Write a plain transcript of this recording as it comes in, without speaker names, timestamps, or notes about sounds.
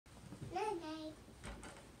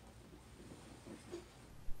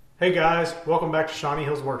Hey guys, welcome back to Shawnee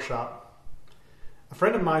Hill's Workshop. A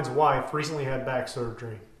friend of mine's wife recently had back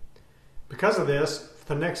surgery. Because of this,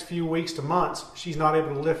 for the next few weeks to months, she's not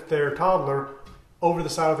able to lift their toddler over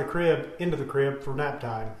the side of the crib into the crib for nap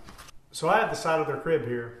time. So I have the side of their crib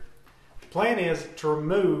here. The plan is to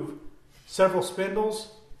remove several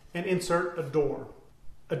spindles and insert a door.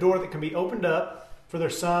 A door that can be opened up for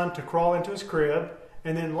their son to crawl into his crib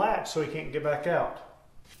and then latch so he can't get back out.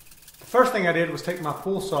 The first thing I did was take my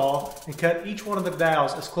pull saw and cut each one of the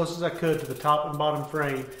dowels as close as I could to the top and bottom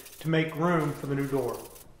frame to make room for the new door.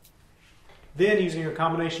 Then, using a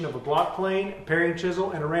combination of a block plane, a paring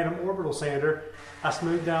chisel, and a random orbital sander, I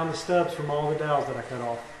smoothed down the stubs from all the dowels that I cut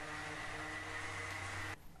off.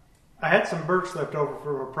 I had some birch left over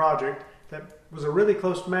from a project that was a really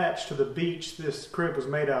close match to the beech this crib was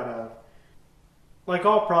made out of. Like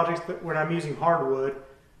all projects when I'm using hardwood,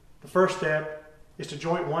 the first step is to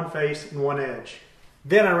joint one face and one edge.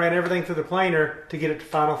 Then I ran everything through the planer to get it to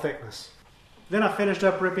final thickness. Then I finished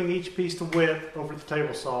up ripping each piece to width over the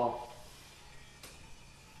table saw.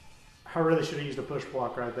 I really should have used a push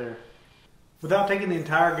block right there. Without taking the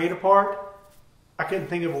entire gate apart, I couldn't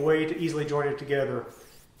think of a way to easily join it together.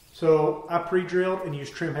 So I pre-drilled and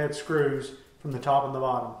used trim head screws from the top and the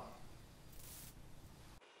bottom.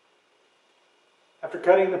 After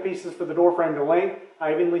cutting the pieces for the door frame to length,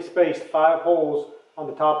 I evenly spaced 5 holes on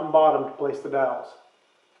the top and bottom to place the dowels.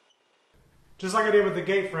 Just like I did with the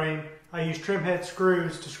gate frame, I used trim head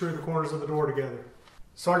screws to screw the corners of the door together.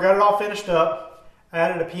 So I got it all finished up. I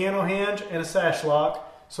added a piano hinge and a sash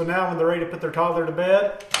lock, so now when they're ready to put their toddler to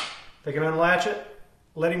bed, they can unlatch it,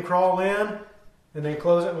 let him crawl in, and then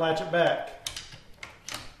close it and latch it back.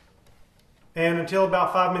 And until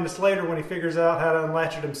about 5 minutes later, when he figures out how to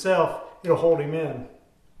unlatch it himself, it'll hold him in.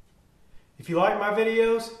 If you like my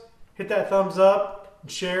videos, hit that thumbs up,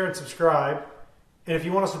 and share and subscribe. And if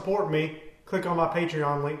you want to support me, click on my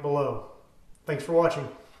Patreon link below. Thanks for watching.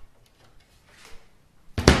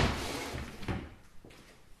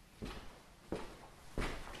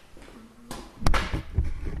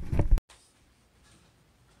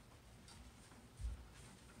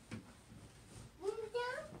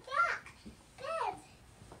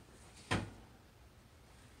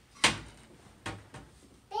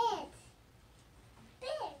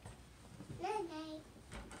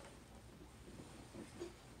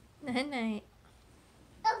 Night night.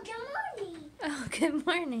 Oh, good morning. Oh, good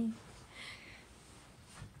morning.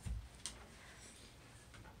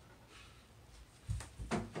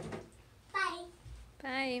 Bye.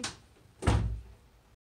 Bye.